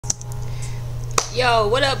Yo,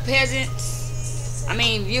 what up, peasants? I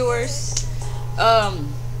mean, viewers.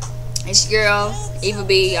 It's your girl, Eva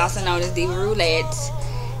B, also known as Diva Roulette.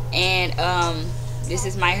 And, this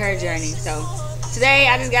is my hair journey. So, today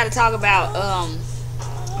I just got to talk about,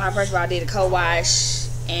 first of all, I did a co-wash.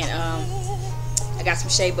 And, I got some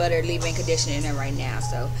shea butter, leave-in conditioner in there right now.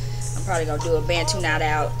 So, I'm probably going to do a Bantu knot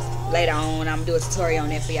out later on. I'm going to do a tutorial on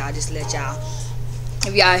that for y'all, just to let y'all,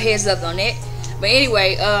 give y'all a heads up on it. But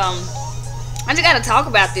anyway, I just gotta talk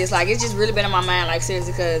about this. Like, it's just really been on my mind, like,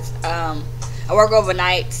 seriously, because I work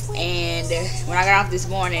overnight, and when I got off this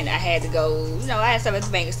morning, I had to go, you know, I had stuff at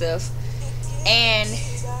the bank and stuff, and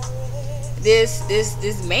this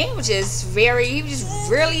man was just he was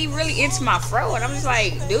just really into my fro, and I'm just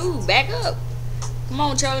like, dude, back up. Come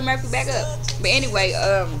on, Charlie Murphy, back up. But anyway,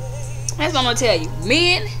 that's what I'm gonna tell you.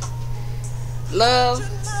 Men love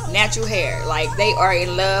natural hair. Like, they are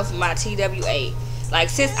in love with my TWA. Like,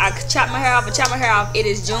 since I chopped my hair off, it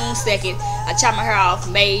is June 2nd. I chopped my hair off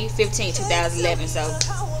May 15, 2011. So,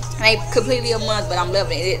 it ain't completely a month, but I'm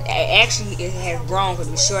loving it. It has grown because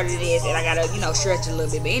it's shorter than this, and I gotta, you know, stretch it a little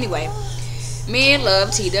bit. But anyway, men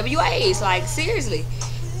love TWAs. Like, seriously.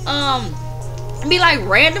 Be like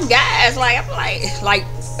random guys. Like, I'm like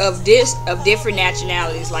of different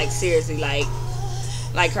nationalities. Like, seriously, like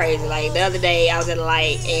crazy. Like, the other day, I was at a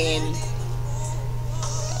light, and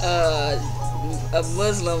a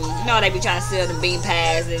Muslim, you know, they be trying to sell them bean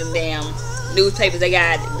pies and them damn newspapers. They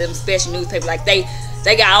got them special newspapers. Like, they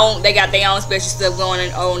got their own special stuff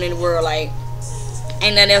going on in the world. Like,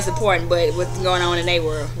 ain't nothing else important but what's going on in their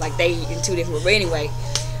world. Like, they in two different worlds. But anyway,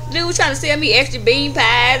 dude was trying to sell me extra bean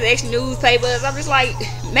pies, extra newspapers. I'm just like,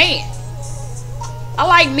 man, I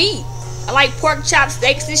like meat. I like pork chops,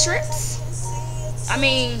 steaks, and shrimps. I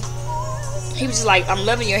mean, he was just like, I'm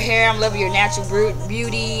loving your hair, I'm loving your natural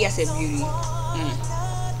beauty. I said beauty.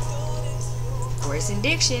 Worse than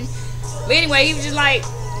diction. But anyway, he was just like,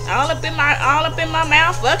 all up in my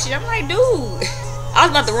malfunction. I'm like, dude, I was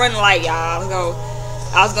about to run the light, y'all.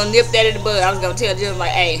 I was gonna nip that in the bud. I was gonna tell Jim,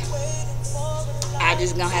 like, hey, I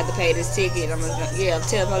just gonna have to pay this ticket. I'm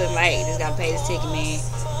tell him, like, hey, just gotta pay this ticket, man.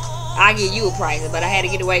 I'll give you a price, but I had to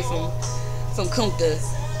get away from Kunta.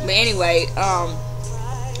 But anyway,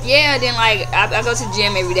 yeah, then, like, I go to the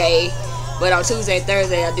gym every day, but on Tuesday and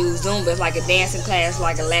Thursday I do Zumba. It's like a dancing class,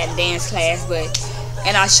 like a Latin dance class,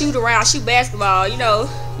 and I shoot basketball, you know,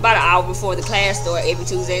 about an hour before the class start every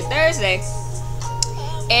Tuesday and Thursday.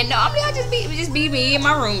 And normally I just be me and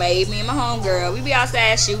my roommate, me and my homegirl. We be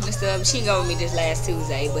outside shooting and stuff. She go with me this last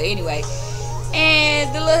Tuesday, but anyway. And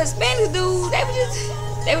the little Hispanic dude,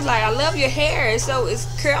 they was like, I love your hair. It's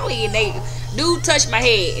curly, and dude touched my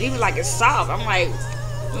head, and he was like, it's soft. I'm like,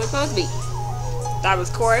 what's it supposed to be? Thought it was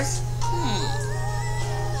coarse.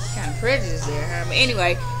 Kind of prejudice there, huh? But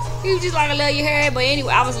anyway, he was just like, I love your hair. But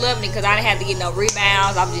anyway, I was loving it because I didn't have to get no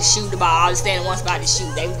rebounds. I was just shooting the ball. I was standing in one spot to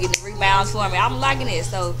shoot. They was getting the rebounds for me. I'm liking it.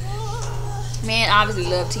 So, man, obviously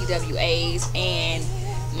love TWAs. And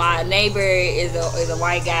my neighbor is a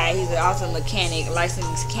white guy. He's also a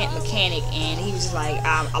licensed mechanic. And he was just like,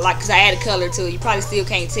 I like, because I added color to it. You probably still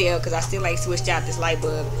can't tell because I still like switched out this light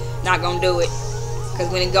bulb. Not gonna do it.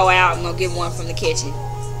 Because when it go out, I'm gonna get one from the kitchen.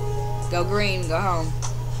 Go green, go home.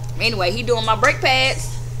 Anyway, he doing my brake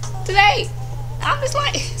pads today. I'm just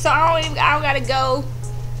like, so I don't gotta go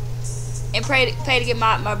and pay to get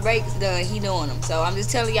my brakes done. He doing them. So I'm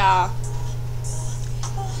just telling y'all,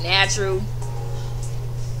 natural.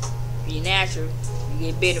 Be natural,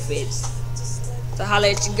 you get benefits. So holla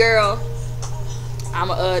at your girl.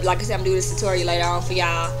 Like I said, I'm doing this tutorial later on for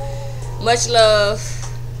y'all. Much love.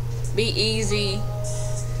 Be easy.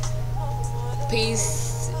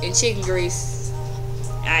 Peace and chicken grease.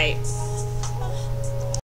 Alright.